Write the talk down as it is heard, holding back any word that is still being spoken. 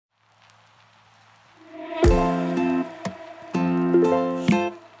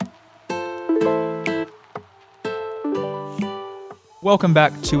Welcome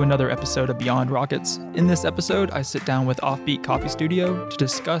back to another episode of Beyond Rockets. In this episode, I sit down with Offbeat Coffee Studio to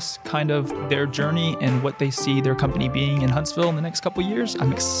discuss kind of their journey and what they see their company being in Huntsville in the next couple years.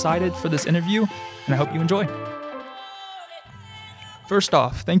 I'm excited for this interview, and I hope you enjoy. First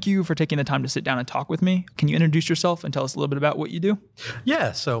off, thank you for taking the time to sit down and talk with me. Can you introduce yourself and tell us a little bit about what you do?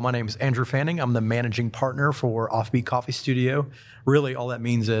 Yeah, so my name is Andrew Fanning. I'm the managing partner for Offbeat Coffee Studio. Really, all that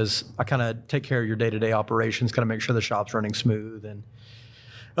means is I kind of take care of your day-to-day operations, kind of make sure the shop's running smooth and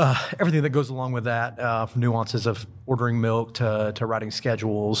everything that goes along with that, from nuances of ordering milk to writing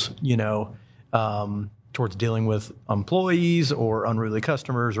schedules, towards dealing with employees or unruly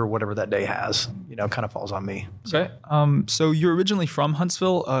customers or whatever that day has, kind of falls on me. Okay. So you're originally from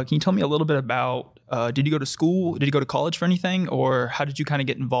Huntsville. Can you tell me a little bit about, did you go to school? Did you go to college for anything? Or how did you kind of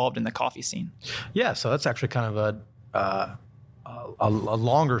get involved in the coffee scene? Yeah, so that's actually kind of a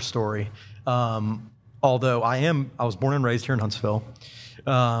longer story. Although I was born and raised here in Huntsville,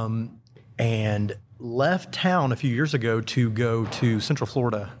 and left town a few years ago to go to Central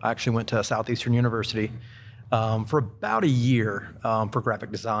Florida. I actually went to Southeastern University for about a year for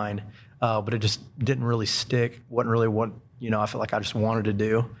graphic design, but it just didn't really stick. Wasn't really what I felt like I just wanted to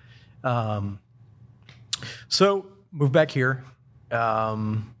do. So moved back here,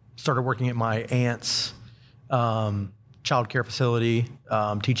 started working at my aunt's child care facility,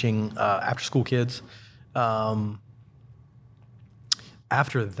 teaching after school kids.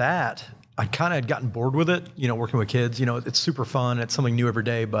 After that, I kind of had gotten bored with it, working with kids. It's super fun. It's something new every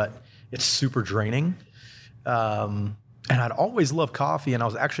day, but it's super draining. And I'd always loved coffee. And I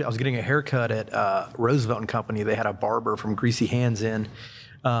was getting a haircut at Roosevelt and Company. They had a barber from Greasy Hands in,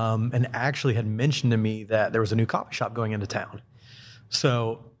 and actually had mentioned to me that there was a new coffee shop going into town.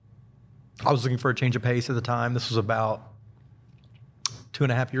 So I was looking for a change of pace at the time. This was about 3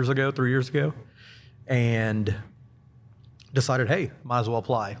 years ago. And decided, hey, might as well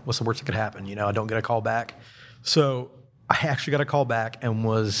apply. What's the worst that could happen? I don't get a call back. So I actually got a call back and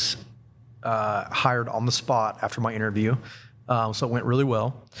was hired on the spot after my interview. So it went really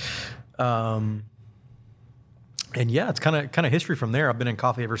well. And yeah, it's kind of history from there. I've been in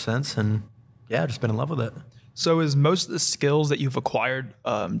coffee ever since, and yeah, just been in love with it. So is most of the skills that you've acquired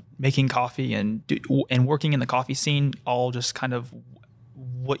making coffee and working in the coffee scene all just kind of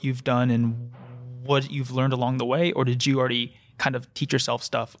what you've done and what you've learned along the way, or did you already kind of teach yourself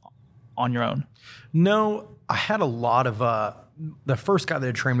stuff on your own? No, I had a lot of, the first guy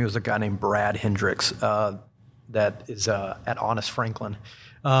that trained me was a guy named Brad Hendricks, that is at Honest Franklin.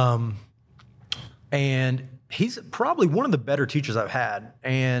 And he's probably one of the better teachers I've had.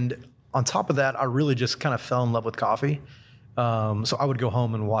 And on top of that, I really just kind of fell in love with coffee. So I would go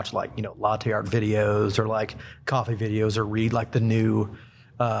home and watch latte art videos or coffee videos or read the new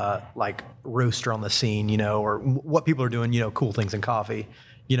roaster on the scene, or what people are doing, cool things in coffee.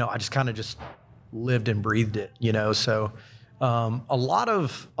 I just kind of just lived and breathed it, So a lot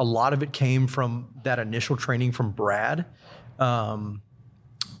of it came from that initial training from Brad. A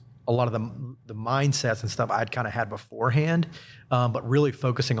lot of the mindsets and stuff I'd kind of had beforehand, but really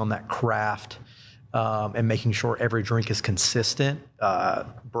focusing on that craft and making sure every drink is consistent.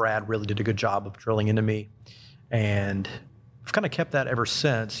 Brad really did a good job of drilling into me, and I've kind of kept that ever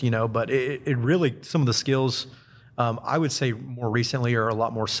since, but it really, some of the skills, I would say more recently are a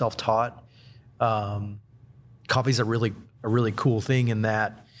lot more self-taught. Coffee's a really cool thing in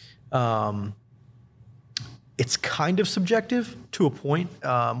that it's kind of subjective to a point.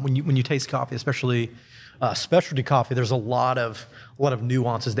 When you taste coffee, especially specialty coffee, there's a lot of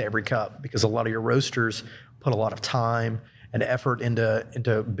nuances to every cup because a lot of your roasters put a lot of time and effort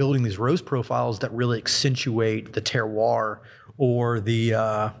into building these roast profiles that really accentuate the terroir or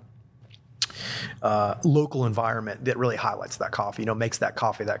the local environment that really highlights that coffee, makes that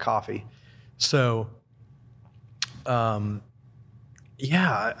coffee that coffee. So, yeah,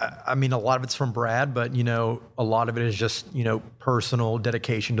 I mean, a lot of it's from Brad, but, a lot of it is just, personal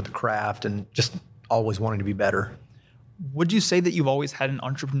dedication to the craft and just always wanting to be better. Would you say that you've always had an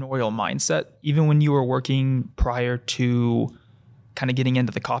entrepreneurial mindset, even when you were working prior to kind of getting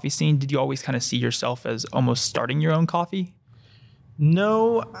into the coffee scene? Did you always kind of see yourself as almost starting your own coffee?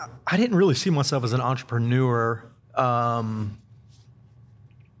 No, I didn't really see myself as an entrepreneur,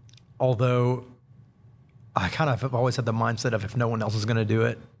 although I kind of have always had the mindset of if no one else is going to do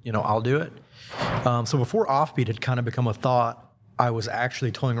it, I'll do it. So before Offbeat had kind of become a thought, I was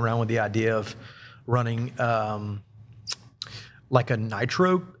actually toying around with the idea of running a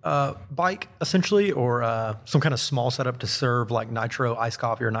nitro bike, essentially, or some kind of small setup to serve nitro iced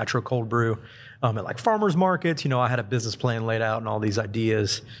coffee or nitro cold brew at farmers markets. I had a business plan laid out and all these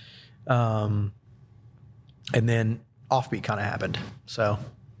ideas. And then Offbeat kind of happened. So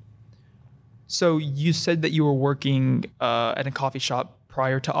you said that you were working at a coffee shop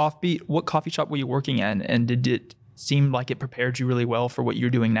prior to Offbeat. What coffee shop were you working in, and did it seem like it prepared you really well for what you're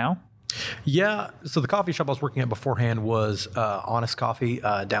doing now? Yeah. So the coffee shop I was working at beforehand was Honest Coffee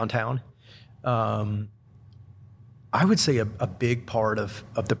downtown. I would say a big part of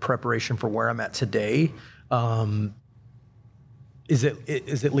the preparation for where I'm at today is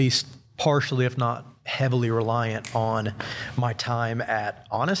at least partially, if not heavily, reliant on my time at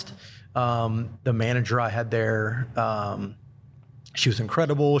Honest. The manager I had there, she was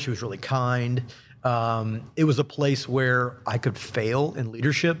incredible. She was really kind. It was a place where I could fail in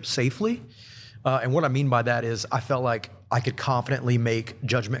leadership safely. And what I mean by that is I felt like I could confidently make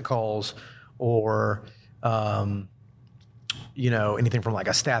judgment calls or, anything from like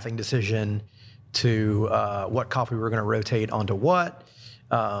a staffing decision to what coffee we were going to rotate onto what.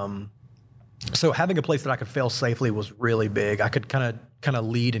 So having a place that I could fail safely was really big. I could kind of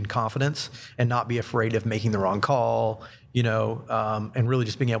lead in confidence and not be afraid of making the wrong call, and really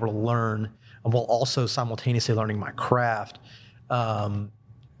just being able to learn while also simultaneously learning my craft.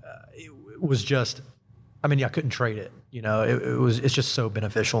 It was just, I couldn't trade it. It's just so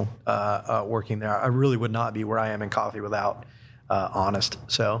beneficial working there. I really would not be where I am in coffee without Honest.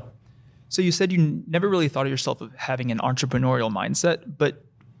 So you said you never really thought of yourself of having an entrepreneurial mindset, but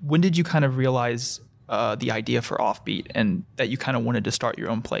when did you kind of realize the idea for Offbeat and that you kind of wanted to start your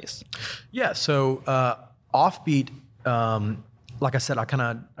own place? Yeah. So Offbeat, like I said, I kind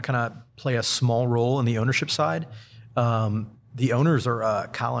of play a small role in the ownership side. The owners are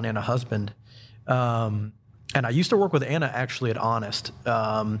Kyle and Anna Husband. And I used to work with Anna actually at Honest.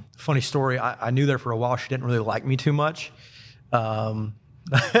 Funny story. I knew there for a while. She didn't really like me too much.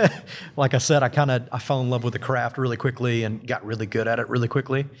 Like I said, I fell in love with the craft really quickly and got really good at it really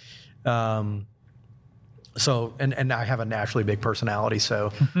quickly. So I have a naturally big personality,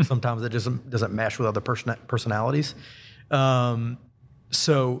 so sometimes it doesn't mesh with other personalities.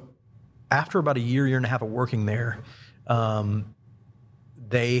 So after about a year and a half of working there,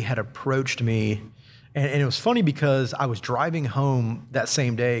 they had approached me, and it was funny because I was driving home that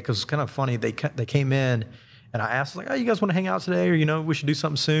same day because it's kind of funny. They came in, and I asked like, "Oh, you guys want to hang out today, or we should do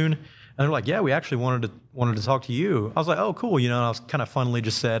something soon?" And they're like, "Yeah, we actually wanted to talk to you." I was like, "Oh, cool," and I was kind of funnily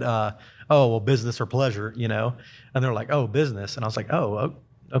just said, "Oh, well, business or pleasure," and they're like, "Oh, business," and I was like, "Oh,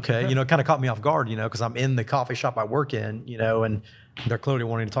 okay," it kind of caught me off guard, because I'm in the coffee shop I work in, and they're clearly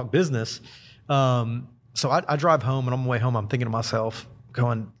wanting to talk business. So I drive home, and on my way home, I'm thinking to myself,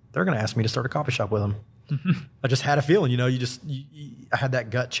 going, "They're going to ask me to start a coffee shop with them." I just had a feeling, I had that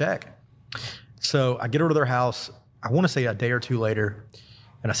gut check. So I get over to their house, I want to say a day or two later,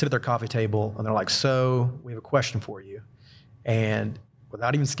 and I sit at their coffee table, and they're like, "So we have a question for you." And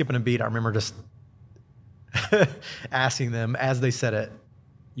without even skipping a beat, I remember just asking them as they said it,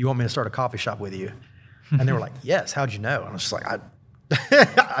 "You want me to start a coffee shop with you?" And they were like, "Yes, how'd you know?" And I was just like,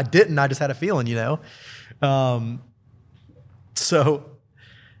 I didn't, I just had a feeling, So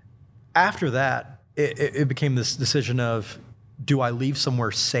after that, it became this decision of, do I leave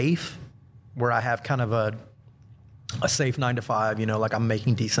somewhere safe where I have kind of a safe 9 to 5, like I'm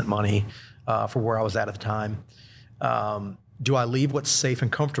making decent money for where I was at the time. Do I leave what's safe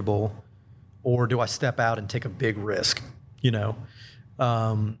and comfortable, or do I step out and take a big risk,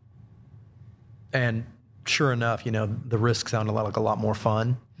 And sure enough, the risk sounded like a lot more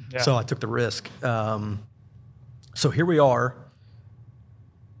fun. Yeah. So I took the risk. So here we are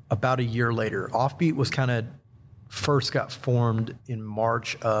about a year later. Offbeat was first got formed in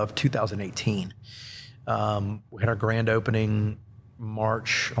March of 2018. We had our grand opening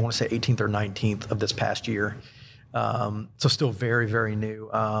March, I want to say 18th or 19th of this past year. So still very, very new.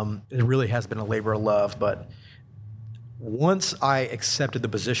 It really has been a labor of love, but once I accepted the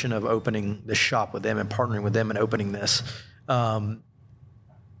position of opening this shop with them and partnering with them and opening this, the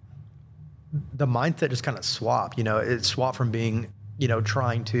mindset just kind of swapped. It swapped from being,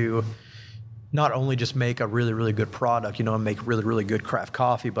 trying to not only just make a really, really good product, and make really, really good craft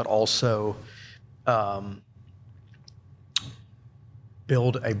coffee, but also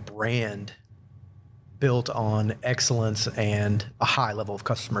build a brand built on excellence and a high level of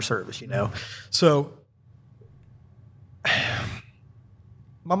customer service, So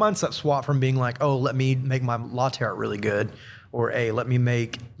my mindset swapped from being like, "Oh, let me make my latte art really good," or, "Hey, let me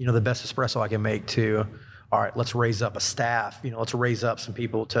make, the best espresso I can make," to, "All right, let's raise up a staff, let's raise up some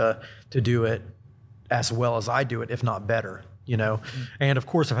people to do it as well as I do it, if not better," Mm-hmm. And of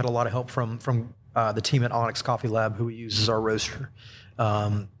course, I've had a lot of help from the team at Onyx Coffee Lab, who we use as our roaster.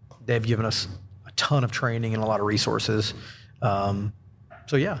 They've given us a ton of training and a lot of resources.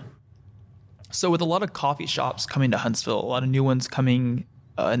 So yeah. So with a lot of coffee shops coming to Huntsville, a lot of new ones coming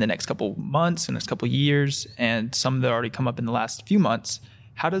in the next couple months, in the next couple years, and some that already come up in the last few months,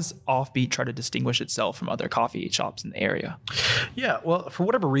 how does Offbeat try to distinguish itself from other coffee shops in the area? Yeah, well, for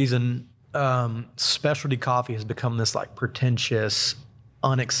whatever reason, specialty coffee has become this like pretentious,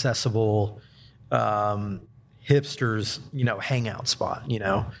 unaccessible, hipsters, hangout spot,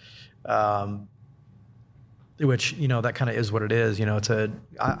 which, that kind of is what it is.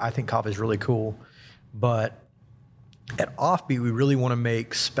 I think coffee is really cool, but at Offbeat, we really want to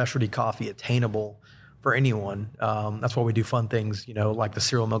make specialty coffee attainable for anyone. That's why we do fun things, like the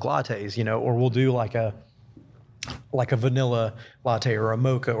cereal milk lattes, or we'll do like a vanilla latte or a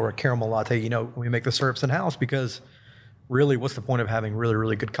mocha or a caramel latte. We make the syrups in-house because really what's the point of having really,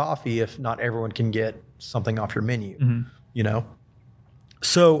 really good coffee if not everyone can get something off your menu,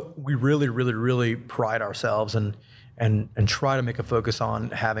 So we really, really, really pride ourselves and try to make a focus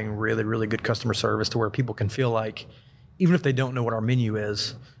on having really, really good customer service to where people can feel like, even if they don't know what our menu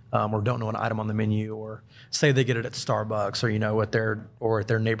is, or don't know an item on the menu, or say they get it at Starbucks or at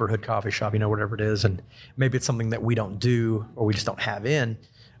their neighborhood coffee shop, whatever it is, and maybe it's something that we don't do or we just don't have in,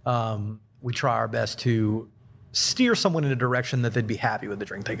 we try our best to steer someone in a direction that they'd be happy with the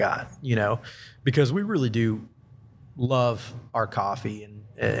drink they got, because we really do love our coffee and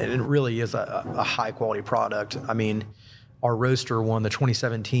it really is a high quality product. I mean, our roaster won the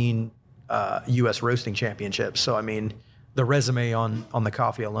 2017 U.S. Roasting Championships. So, I mean, the resume on the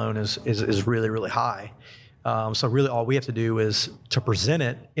coffee alone is really, really high. So really all we have to do is to present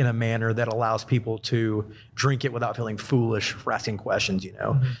it in a manner that allows people to drink it without feeling foolish for asking questions,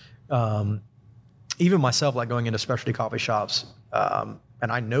 Even myself, like going into specialty coffee shops,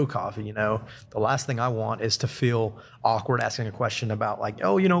 and I know coffee, the last thing I want is to feel awkward asking a question about like,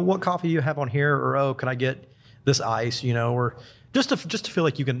 oh, what coffee do you have on here? Or, oh, can I get this ice, or just to feel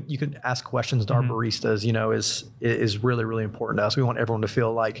like you can ask questions to our baristas, is really, really important to us. We want everyone to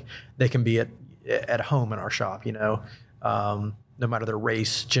feel like they can be at home in our shop, no matter their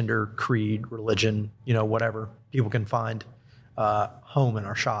race, gender, creed, religion, whatever. People can find home in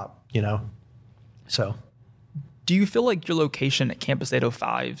our shop, So. Do you feel like your location at Campus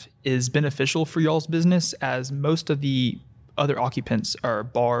 805 is beneficial for y'all's business, as most of the other occupants are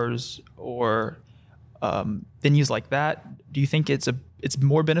bars or venues like that? Do you think it's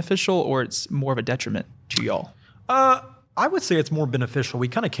more beneficial or it's more of a detriment to y'all? I would say it's more beneficial. We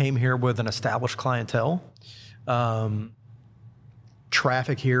kind of came here with an established clientele.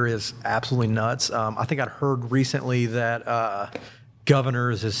 Traffic here is absolutely nuts. I think I'd heard recently that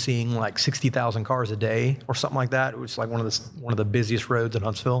Governors is seeing like 60,000 cars a day or something like that, which is like one of the busiest roads in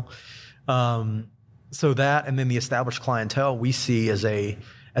Huntsville. So that, and then the established clientele we see as a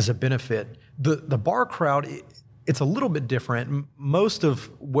benefit. The bar crowd, it's a little bit different. Most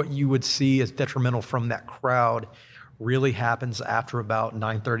of what you would see as detrimental from that crowd really happens after about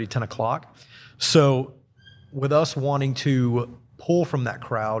 9:30, 10 o'clock. So with us wanting to pull from that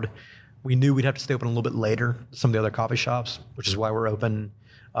crowd, we knew we'd have to stay open a little bit later than some of the other coffee shops, which is why we're open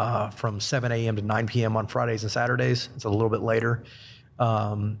from 7 a.m. to 9 p.m. on Fridays and Saturdays. It's a little bit later.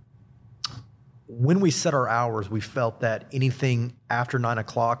 When we set our hours, we felt that anything after 9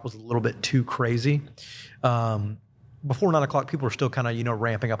 o'clock was a little bit too crazy. Before 9 o'clock, people are still kind of,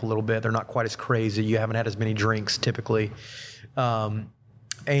 ramping up a little bit. They're not quite as crazy. You haven't had as many drinks typically.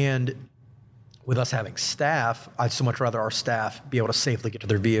 And with us having staff, I'd so much rather our staff be able to safely get to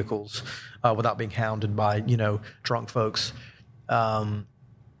their vehicles without being hounded by, drunk folks.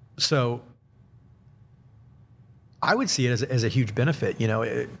 So I would see it as a huge benefit.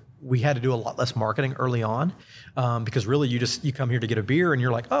 We had to do a lot less marketing early on because really you come here to get a beer and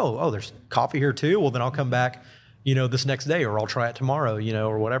you're like, oh, there's coffee here too. Well, then I'll come back, this next day, or I'll try it tomorrow,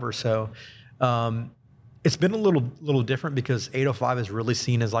 or whatever. So it's been a little different because 805 is really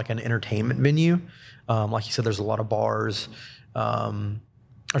seen as like an entertainment venue. Like you said, there's a lot of bars.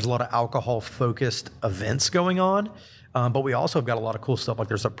 There's a lot of alcohol-focused events going on. But we also have got a lot of cool stuff. Like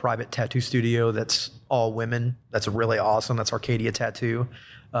there's a private tattoo studio that's all women. That's really awesome. That's Arcadia Tattoo.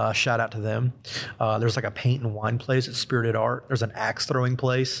 Shout out to them. There's like a paint and wine place at Spirited Art. There's an axe throwing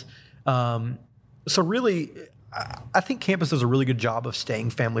place. So really, I think campus does a really good job of staying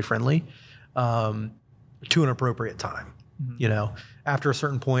family friendly to an appropriate time. Mm-hmm. After a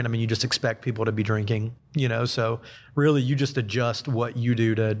certain point, you just expect people to be drinking, so really you just adjust what you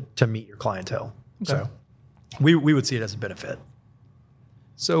do to meet your clientele. Okay. So we would see it as a benefit.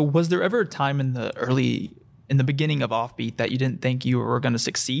 So was there ever a time in the beginning of Offbeat that you didn't think you were going to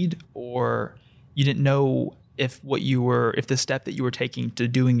succeed, or you didn't know if the step that you were taking to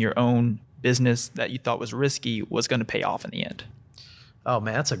doing your own business that you thought was risky was going to pay off in the end? Oh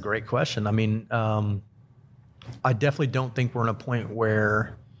man, that's a great question. I mean, I definitely don't think we're in a point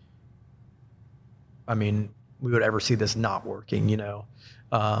where, I mean, we would ever see this not working, you know.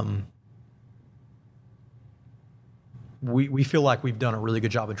 We feel like we've done a really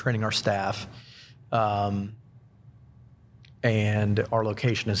good job of training our staff, and our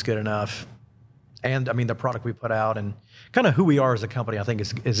location is good enough. And I mean, the product we put out and kind of who we are as a company, I think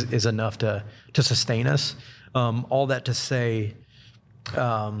is enough to sustain us. All that to say,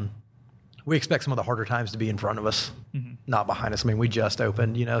 we expect some of the harder times to be in front of us, not behind us. I mean, we just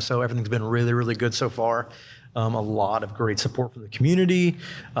opened, you know, so everything's been really, really good so far. A lot of great support from the community,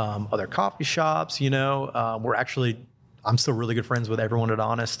 other coffee shops, you know. I'm still really good friends with everyone at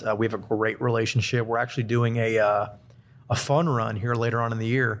Honest. We have a great relationship. We're actually doing a fun run here later on in the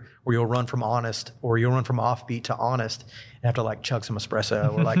year where you'll run from Honest or you'll run from Offbeat to Honest and have to like chug some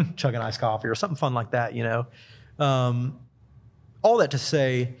espresso or like chug an iced coffee or something fun like that, you know. All that to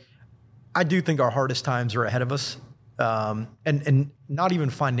say, I do think our hardest times are ahead of us, and not even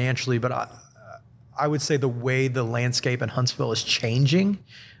financially, but I would say the way the landscape in Huntsville is changing.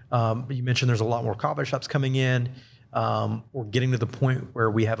 You mentioned there's a lot more coffee shops coming in. We're getting to the point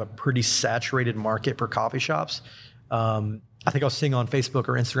where we have a pretty saturated market for coffee shops. I think I was seeing on Facebook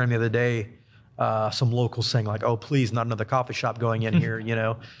or Instagram the other day, some locals saying like, "Oh, please, not another coffee shop going in here." You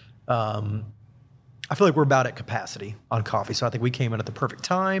know, I feel like we're about at capacity on coffee, so I think we came in at the perfect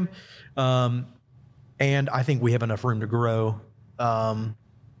time, and I think we have enough room to grow and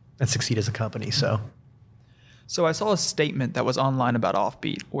succeed as a company. So I saw a statement that was online about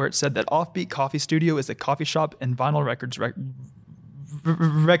Offbeat, where it said that Offbeat Coffee Studio is a coffee shop and vinyl records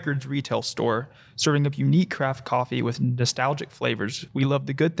retail store, serving up unique craft coffee with nostalgic flavors. We love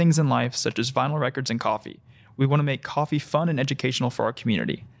the good things in life, such as vinyl records and coffee. We want to make coffee fun and educational for our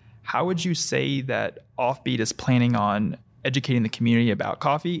community. How would you say that Offbeat is planning on educating the community about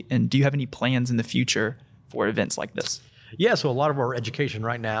coffee? And do you have any plans in the future for events like this? Yeah, so a lot of our education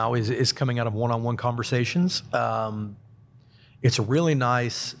right now is coming out of one-on-one conversations. It's really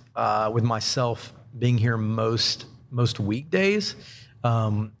nice with myself being here most weekdays,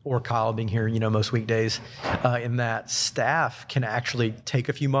 or Kyle being here, you know, most weekdays, in that staff can actually take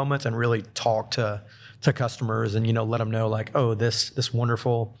a few moments and really talk to customers and, you know, let them know like, oh, this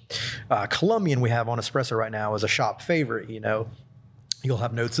wonderful Colombian we have on espresso right now is a shop favorite, you know. You'll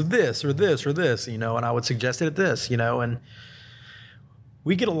have notes of this or this or this, you know, and I would suggest it at this, you know, and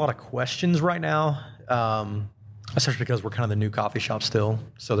we get a lot of questions right now, especially because we're kind of the new coffee shop still.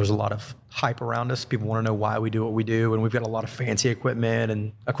 So there's a lot of hype around us. People want to know why we do what we do, and we've got a lot of fancy equipment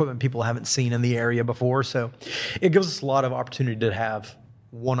and equipment people haven't seen in the area before. So it gives us a lot of opportunity to have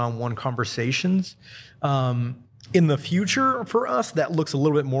one-on-one conversations. In the future for us, that looks a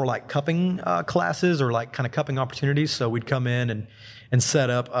little bit more like cupping classes or like kind of cupping opportunities. So we'd come in and set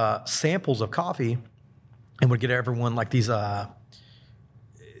up samples of coffee, and would get everyone like these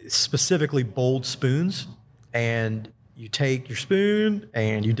specifically bowled spoons, and you take your spoon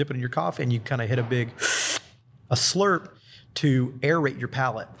and you dip it in your coffee and you kind of hit a slurp to aerate your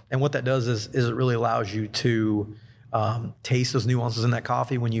palate. And what that does is it really allows you to taste those nuances in that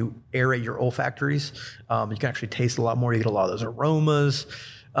coffee. When you aerate your olfactories, you can actually taste a lot more. You get a lot of those aromas.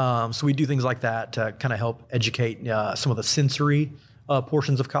 So we do things like that to kind of help educate some of the sensory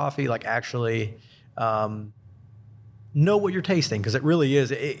portions of coffee, like actually know what you're tasting, because it really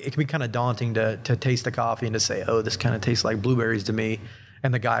is. It can be kind of daunting to taste the coffee and to say, oh, this kind of tastes like blueberries to me.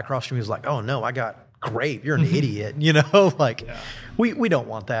 And the guy across from me is like, oh, no, I got grape. You're an idiot. You know, like we don't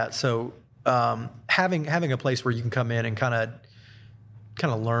want that. So having a place where you can come in and kind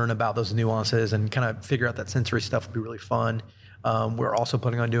of learn about those nuances and kind of figure out that sensory stuff would be really fun. We're also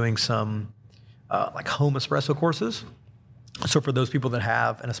planning on doing some like home espresso courses. So for those people that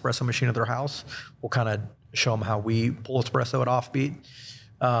have an espresso machine at their house, we'll kind of show them how we pull espresso at Offbeat.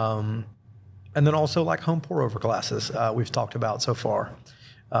 And then also like home pour over classes we've talked about so far.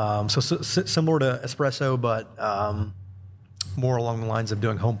 So similar to espresso, but more along the lines of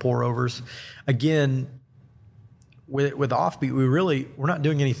doing home pour overs. Again, with Offbeat, we're not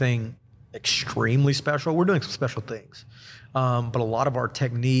doing anything extremely special. We're doing some special things. But a lot of our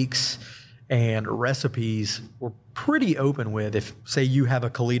techniques and recipes we're pretty open with. If, say, you have a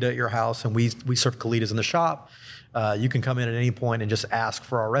Kalita at your house and we serve Kalitas in the shop, you can come in at any point and just ask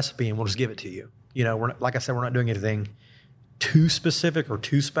for our recipe and we'll just give it to you. You know, like I said, we're not doing anything too specific or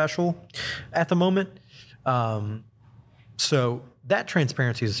too special at the moment. So that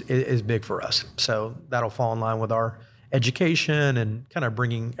transparency is big for us. So that'll fall in line with our education and kind of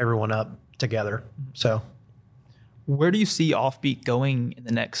bringing everyone up together. So where do you see Offbeat going in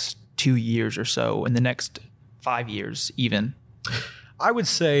the next 2 years or so, in the next 5 years even? I would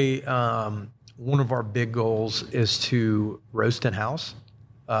say one of our big goals is to roast in-house.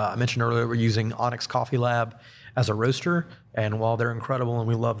 I mentioned earlier we're using Onyx Coffee Lab as a roaster, and while they're incredible and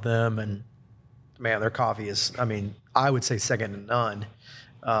we love them, and man, their coffee is, I mean, I would say second to none.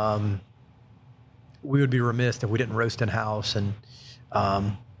 We would be remiss if we didn't roast in-house and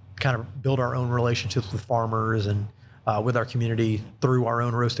kind of build our own relationships with farmers and with our community through our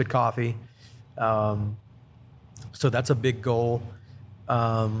own roasted coffee. So that's a big goal.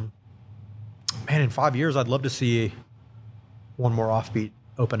 Man, in 5 years, I'd love to see one more Offbeat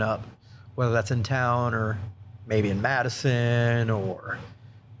open up, whether that's in town or maybe in Madison or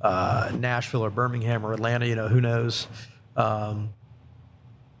Nashville or Birmingham or Atlanta, who knows?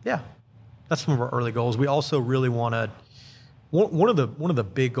 Yeah, that's some of our early goals. We also really want to, one of the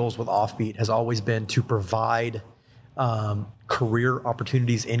big goals with Offbeat has always been to provide career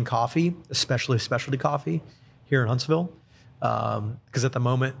opportunities in coffee, especially specialty coffee here in Huntsville. Because at the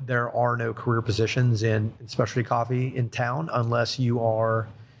moment, there are no career positions in specialty coffee in town unless you are,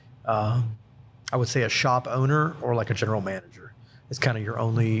 I would say, a shop owner or like a general manager. It's kind of your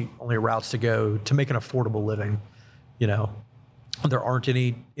only routes to go to make an affordable living. There aren't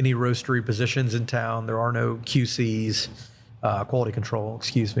any roastery positions in town. There are no QCs, quality control,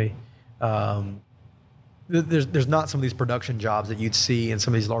 excuse me. There's not some of these production jobs that you'd see in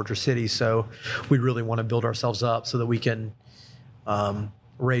some of these larger cities. So we really want to build ourselves up so that we can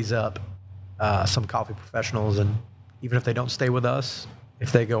raise up some coffee professionals. And even if they don't stay with us,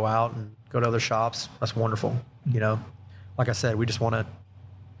 if they go out and go to other shops, that's wonderful. Like I said, we just want to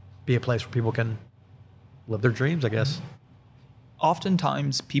be a place where people can live their dreams, I guess.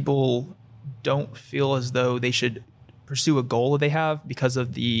 Oftentimes people don't feel as though they should pursue a goal that they have because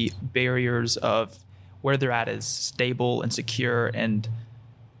of the barriers of where they're at is stable and secure, and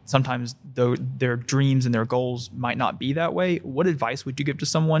sometimes their dreams and their goals might not be that way. What advice would you give to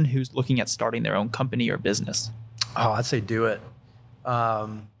someone who's looking at starting their own company or business? Oh, I'd say do it.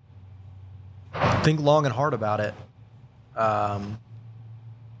 Think long and hard about it.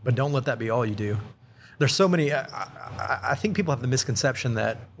 But don't let that be all you do. There's so many, I think people have the misconception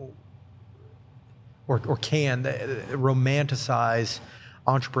that, or can romanticize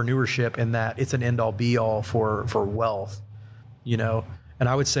entrepreneurship in that it's an end-all be-all for wealth, And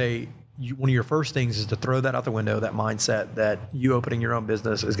I would say one of your first things is to throw that out the window, that mindset that you opening your own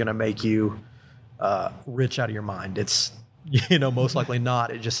business is going to make you rich out of your mind. It's, most likely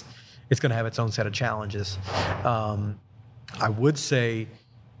not. It's going to have its own set of challenges. I would say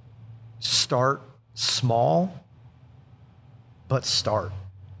start small, but start.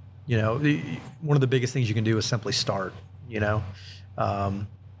 One of the biggest things you can do is simply start,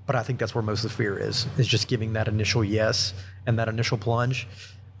 but I think that's where most of the fear is just giving that initial yes and that initial plunge.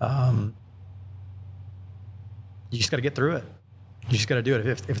 You just got to get through it. You just got to do it.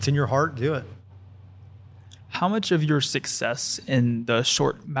 If it's in your heart, do it. How much of your success in the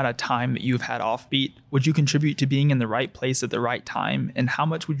short amount of time that you've had Offbeat would you contribute to being in the right place at the right time? And how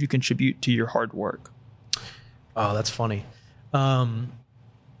much would you contribute to your hard work? Oh, that's funny. I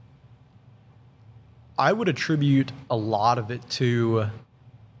would attribute a lot of it to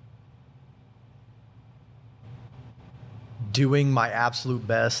doing my absolute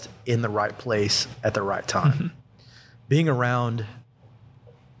best in the right place at the right time. Mm-hmm. Being around,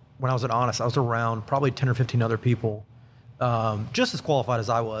 when I was at Honest, I was around probably 10 or 15 other people, just as qualified as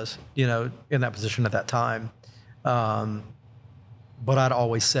I was, in that position at that time. But I'd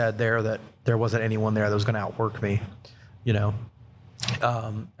always said there that there wasn't anyone there that was going to outwork me,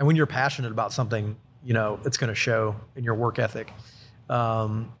 And when you're passionate about something, it's going to show in your work ethic.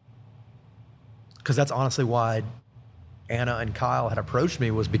 Because that's honestly why Anna and Kyle had approached me,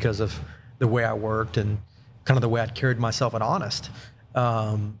 was because of the way I worked and kind of the way I'd carried myself at Honest.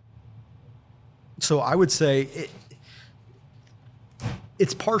 So I would say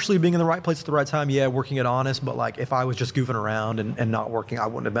it's partially being in the right place at the right time. Yeah, working at Honest, but like if I was just goofing around and not working, I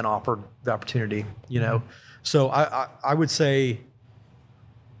wouldn't have been offered the opportunity, Mm-hmm. So I would say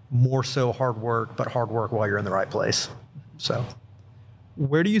more so hard work, but hard work while you're in the right place. So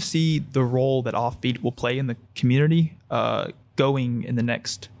where do you see the role that Offbeat will play in the community going in the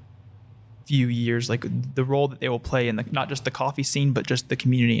next few years? Like the role that they will play in not just the coffee scene, but just the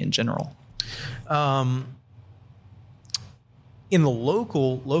community in general? In the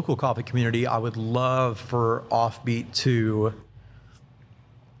local coffee community, I would love for Offbeat to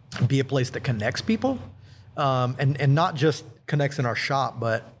be a place that connects people, and not just connects in our shop,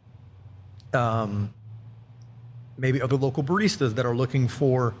 but maybe other local baristas that are looking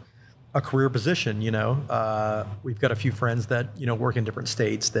for a career position. We've got a few friends that work in different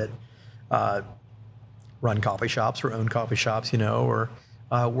states that run coffee shops or own coffee shops, or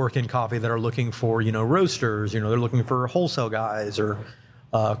work in coffee that are looking for, roasters, they're looking for wholesale guys or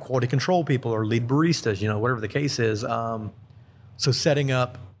quality control people or lead baristas, whatever the case is. So setting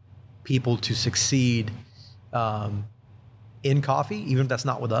up people to succeed in coffee, even if that's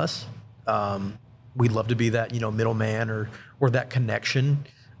not with us. We'd love to be that, middleman or that connection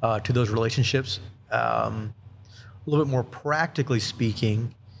to those relationships. A little bit more practically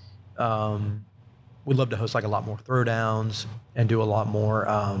speaking, we'd love to host like a lot more throwdowns and do a lot more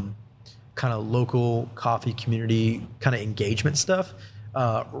kind of local coffee community kind of engagement stuff.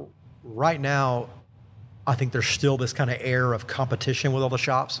 Right now, I think there's still this kind of air of competition with all the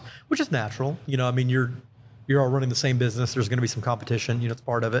shops, which is natural. You're all running the same business. There's going to be some competition. It's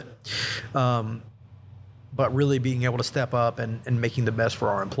part of it. But really being able to step up and making the best for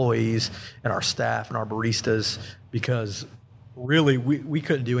our employees and our staff and our baristas, because really we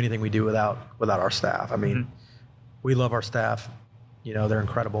couldn't do anything we do without our staff. We love our staff. They're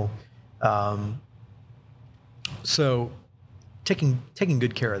incredible. So taking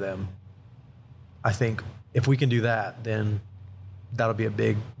good care of them, I think if we can do that, then that'll be a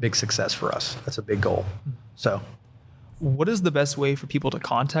big success for us. That's a big goal. So what is the best way for people to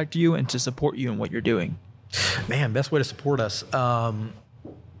contact you and to support you in what you're doing? Man, best way to support us, come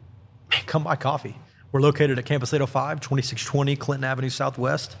buy coffee. We're located at Campus 805, 2620 Clinton Avenue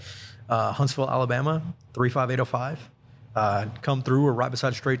Southwest, Huntsville, Alabama, 35805. Come through. We're right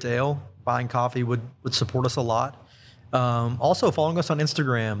beside Straight to Ale. Buying coffee would support us a lot. Also, following us on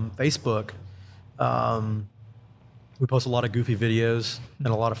Instagram, Facebook. We post a lot of goofy videos and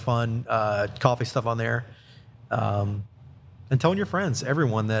a lot of fun coffee stuff on there. And telling your friends,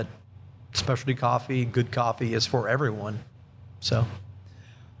 everyone, that specialty coffee, good coffee is for everyone. So,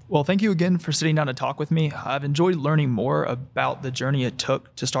 well, thank you again for sitting down to talk with me. I've enjoyed learning more about the journey it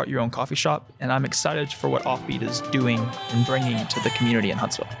took to start your own coffee shop, and I'm excited for what Offbeat is doing and bringing to the community in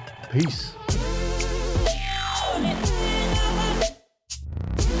Huntsville. Peace.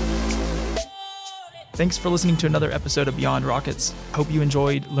 Thanks for listening to another episode of Beyond Rockets. Hope you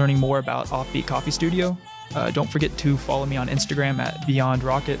enjoyed learning more about Offbeat Coffee Studio. Don't forget to follow me on Instagram at Beyond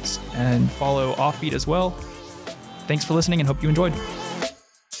Rockets and follow Offbeat as well. Thanks for listening and hope you enjoyed.